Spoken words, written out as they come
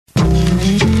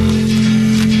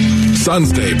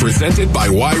Suns Day presented by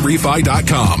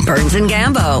YRefi.com. Burns and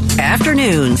Gambo,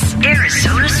 afternoons.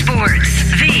 Arizona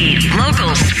Sports, the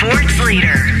local sports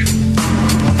leader.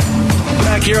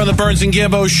 Back here on the Burns and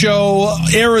Gambo Show,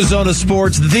 Arizona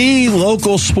Sports, the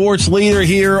local sports leader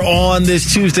here on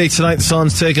this Tuesday. Tonight, the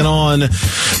Suns taking on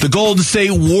the Golden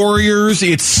State Warriors.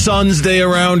 It's Suns Day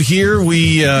around here.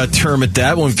 We term it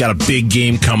that when we've got a big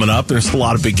game coming up. There's a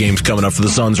lot of big games coming up for the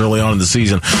Suns early on in the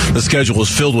season. The schedule is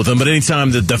filled with them. But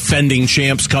anytime the defending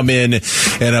champs come in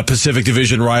and a Pacific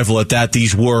Division rival at that,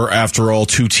 these were, after all,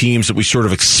 two teams that we sort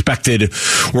of expected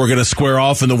were going to square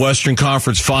off in the Western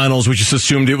Conference Finals. We just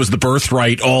assumed it was the birthright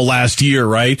all last year,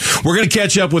 right? We're going to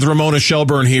catch up with Ramona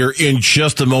Shelburne here in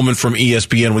just a moment from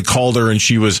ESPN. We called her and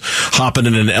she was hopping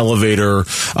in an elevator,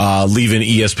 leaving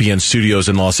ESPN studios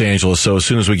in Los Angeles. So as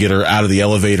soon as we get her out of the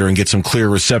elevator and get some clear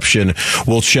reception,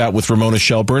 we'll chat with Ramona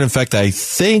Shelburne. In fact, I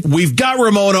think we've got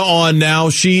Ramona on now.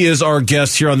 She is our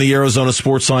guest here on the Arizona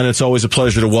Sports Line. It's always a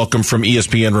pleasure to welcome from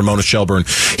ESPN Ramona Shelburne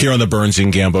here on the Burns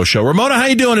and Gambo Show. Ramona, how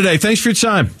you doing today? Thanks for your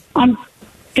time.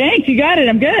 Thanks, you got it.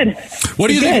 I'm good. What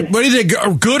do you think? What do you think?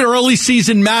 A good early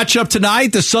season matchup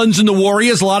tonight. The Suns and the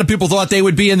Warriors. A lot of people thought they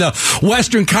would be in the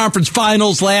Western Conference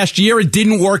Finals last year. It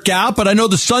didn't work out, but I know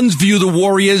the Suns view the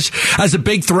Warriors as a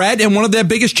big threat and one of their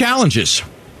biggest challenges.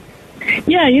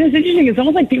 Yeah, it's interesting. It's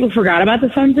almost like people forgot about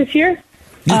the Suns this year.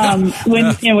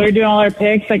 When we were doing all our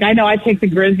picks, like I know I picked the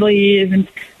Grizzlies, and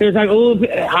there's like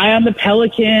high on the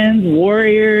Pelicans,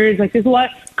 Warriors. Like there's a lot.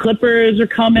 Clippers are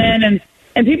coming,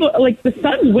 and people, like, the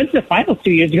Suns went to the finals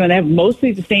 2 years ago, and they have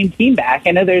mostly the same team back.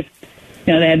 I know there's,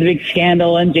 they had the big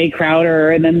scandal and Jay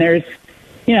Crowder, and then there's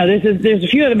a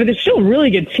few other, but they're still a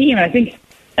really good team. And I think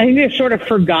they're sort of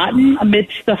forgotten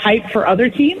amidst the hype for other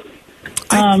teams.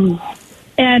 And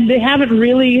they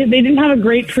didn't have a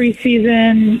great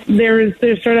preseason.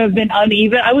 There's sort of been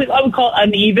uneven. I would call it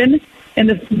uneven in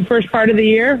the first part of the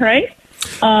year, right?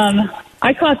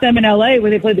 I caught them in L.A.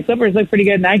 where they played the Clippers. Looked pretty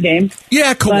good in that game.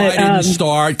 Yeah, Kawhi didn't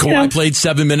start. Kawhi played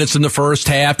 7 minutes in the first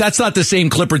half. That's not the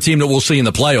same Clipper team that we'll see in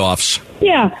the playoffs.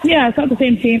 Yeah, it's not the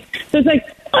same team. So it's like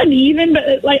uneven,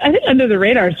 but like I think under the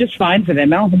radar is just fine for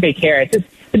them. I don't think they care. It's just,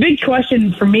 the big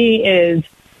question for me is,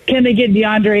 can they get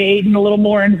DeAndre Ayton a little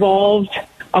more involved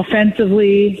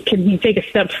offensively? Can he take a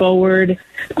step forward?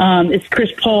 Is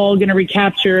Chris Paul going to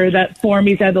recapture that form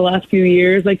he's had the last few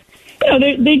years? Like,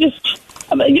 they just.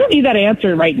 You don't need that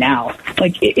answer right now.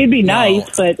 Like, it'd be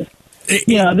nice, but,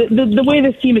 the way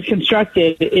this team is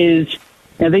constructed is,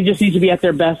 they just need to be at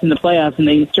their best in the playoffs, and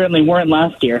they certainly weren't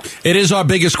last year. It is our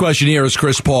biggest question here is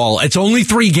Chris Paul. It's only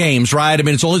 3 games, right? I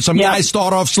mean, it's only some guys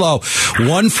start off slow.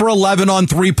 1 for 11 on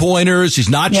 3-pointers. He's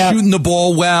not shooting the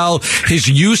ball well. His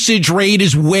usage rate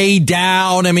is way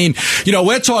down. I mean,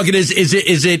 we're talking, is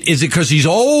it because he's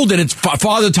old and it's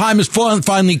father time is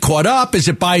finally caught up? Is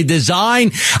it by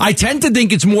design? I tend to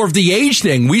think it's more of the age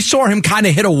thing. We saw him kind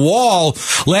of hit a wall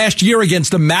last year against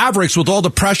the Mavericks with all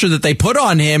the pressure that they put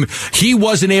on him. He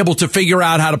wasn't able to figure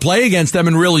out how to play against them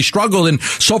and really struggled, and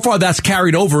so far that's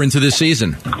carried over into this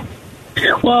season.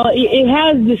 Well, it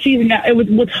has the season.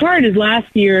 What's hard is last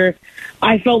year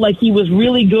I felt like he was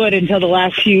really good until the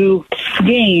last few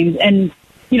games, and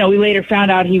we later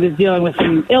found out he was dealing with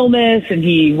some illness and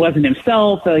he wasn't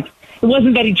himself. Like, it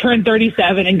wasn't that he turned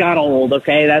 37 and got old,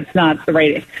 okay? That's not the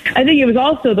right. I think it was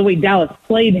also the way Dallas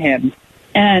played him,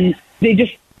 and they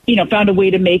just found a way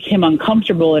to make him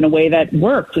uncomfortable in a way that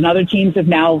worked. And other teams have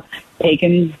now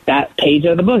taken that page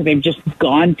out of the book. They've just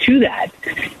gone to that.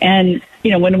 And,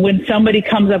 when somebody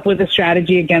comes up with a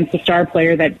strategy against a star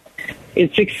player that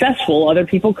is successful, other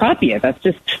people copy it. That's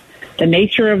just the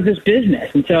nature of this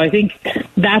business. And so I think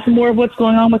that's more of what's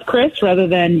going on with Chris rather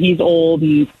than he's old.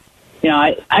 And,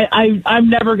 I'm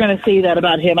never going to say that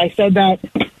about him. I said that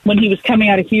when he was coming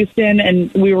out of Houston,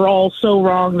 and we were all so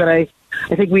wrong that I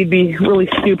think we'd be really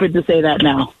stupid to say that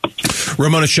now.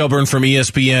 Ramona Shelburne from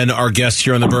ESPN, our guest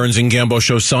here on the Burns and Gambo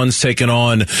Show. Suns taking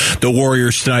on the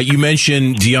Warriors tonight. You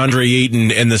mentioned DeAndre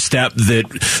Ayton and the step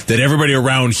that everybody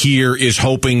around here is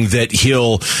hoping that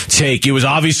he'll take. It was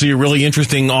obviously a really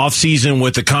interesting offseason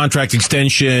with the contract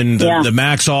extension, the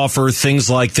max offer, things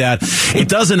like that. It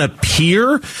doesn't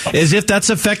appear as if that's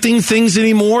affecting things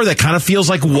anymore. That kind of feels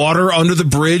like water under the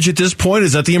bridge at this point.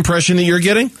 Is that the impression that you're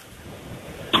getting?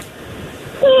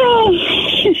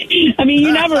 I mean,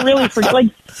 you never really forget.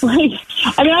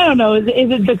 I don't know. Is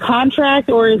it the contract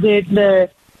or is it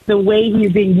the way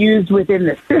he's being used within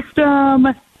the system?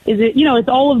 Is it, it's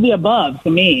all of the above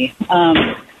to me.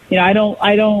 I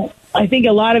think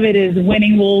a lot of it is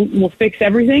winning will fix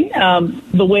everything.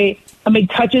 The way, how many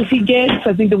touches he gets,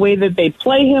 I think the way that they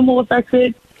play him will affect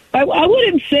it. I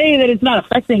wouldn't say that it's not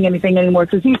affecting anything anymore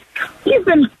because he's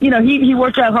been, he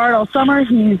worked out hard all summer.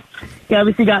 He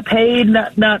obviously got paid,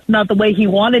 not the way he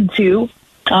wanted to,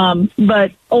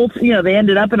 but they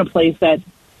ended up in a place that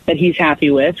he's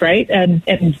happy with, right? And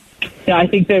I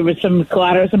think there was some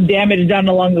damage done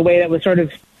along the way that was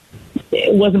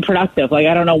it wasn't productive. Like,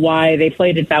 I don't know why they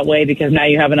played it that way because now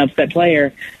you have an upset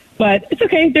player. But it's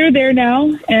okay. They're there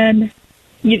now. And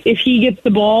if he gets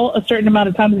the ball a certain amount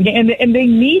of times a game, and they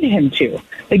need him to.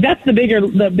 Like, that's the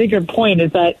bigger point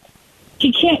is that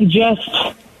he can't just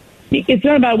 – it's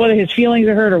not about whether his feelings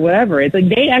are hurt or whatever. It's like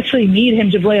they actually need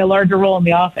him to play a larger role in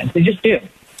the offense. They just do.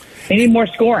 They need more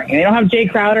scoring. They don't have Jay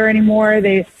Crowder anymore.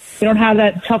 They don't have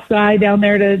that tough guy down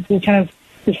there to kind of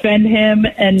defend him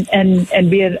and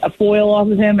be a foil off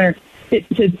of him or to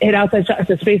hit outside shots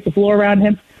to space the floor around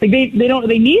him. Like they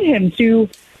need him to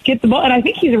get the ball, and I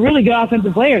think he's a really good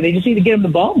offensive player. They just need to get him the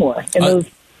ball more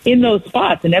in those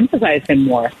spots and emphasize him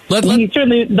more. That'll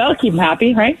keep him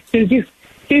happy, right?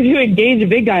 If you engage a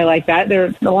big guy like that,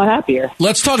 they're a lot happier.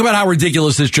 Let's talk about how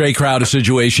ridiculous this Jay Crowder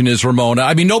situation is, Ramona.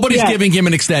 I mean, nobody's giving him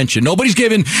an extension.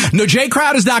 Jay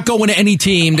Crowder's not going to any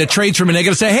team that trades for him, and they're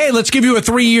going to say, hey, let's give you a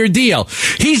 3-year deal.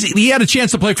 He had a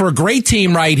chance to play for a great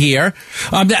team right here.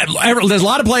 There's a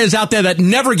lot of players out there that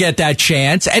never get that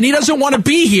chance, and he doesn't want to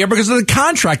be here because of the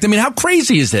contract. I mean, how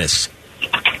crazy is this?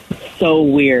 So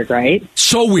weird, right?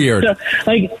 So weird.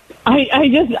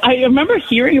 I remember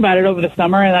hearing about it over the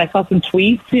summer, and I saw some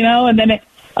tweets, and then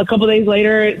a couple days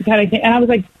later, it kind of came, and I was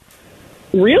like,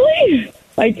 really?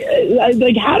 Like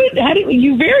how did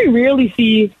you very rarely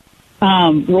see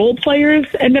role players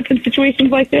end up in situations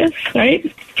like this,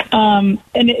 right? And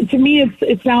to me,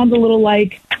 it sounds a little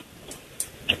like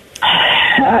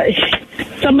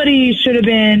somebody should have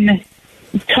been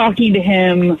talking to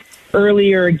him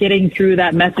earlier, getting through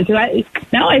that message.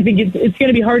 Now I think it's going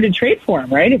to be hard to trade for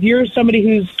him, right? If you're somebody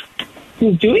who's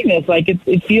doing this, like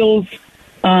it feels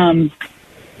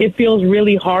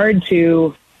really hard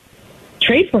to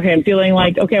trade for him, feeling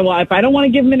like, okay, well, if I don't want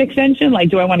to give him an extension, like,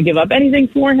 do I want to give up anything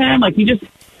for him? Like, you just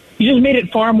made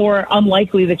it far more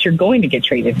unlikely that you're going to get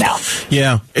traded now.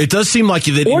 Yeah, it does seem like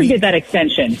that. Or get that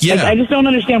extension. Yeah. Like, I just don't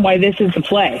understand why this is the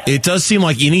play. It does seem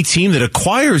like any team that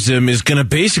acquires him is going to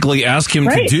basically ask him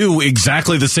to do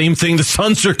exactly the same thing the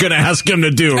Suns are going to ask him to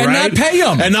do, and right?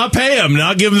 Not pay him.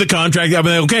 Not give him the contract. I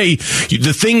mean, okay,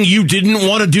 the thing you didn't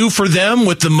want to do for them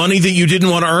with the money that you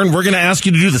didn't want to earn, we're going to ask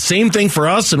you to do the same thing for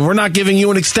us, and we're not giving you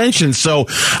an extension. So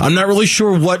I'm not really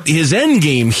sure what his end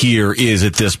game here is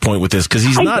at this point with this, because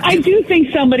he's not. I do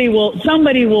think somebody will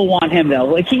want him, though.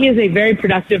 Like, he is a very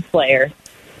productive player.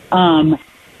 And,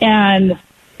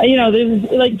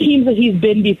 there's like teams that he's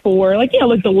been before. Like,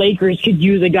 like the Lakers could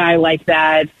use a guy like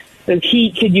that. The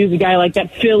Heat could use a guy like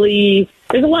that. Philly.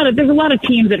 There's a lot of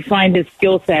teams that find his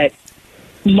skill set,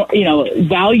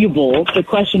 valuable. The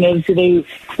question is,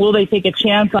 will they take a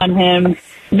chance on him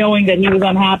knowing that he was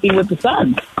unhappy with the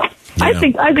Suns? Yeah.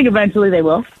 I think eventually they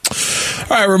will.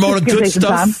 All right, Ramona, good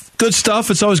stuff. Good stuff.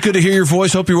 It's always good to hear your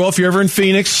voice. Hope you're well. If you're ever in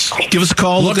Phoenix, give us a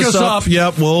call. Look us up.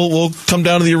 Yep, we'll come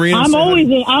down to the arena. I'm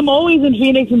always in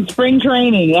Phoenix in spring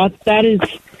training. That is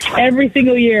every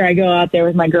single year I go out there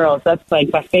with my girls. That's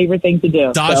like my favorite thing to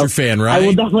do. Dodger fan, right? I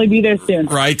will definitely be there soon.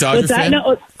 Right, Dodger fan.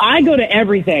 No, I go to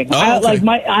everything. Oh,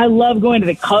 okay. I love going to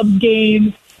the Cubs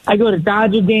games. I go to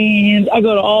Dodger games. I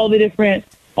go to all the different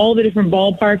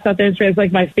ballparks out there. It's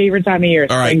like my favorite time of year,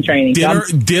 spring training. Dinner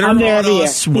I'm there on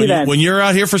us. When you're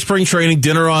out here for spring training,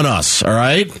 dinner on us, all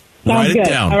right? Write it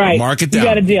down. All right. Mark it down. You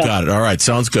got a deal. Got it. All right.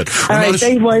 Sounds good. All right.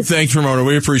 Thanks, boys. Thanks, Ramona.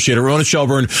 We appreciate it. Ramona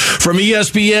Shelburne from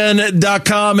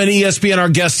ESPN.com and ESPN, our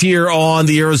guest here on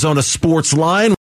the Arizona Sports Line.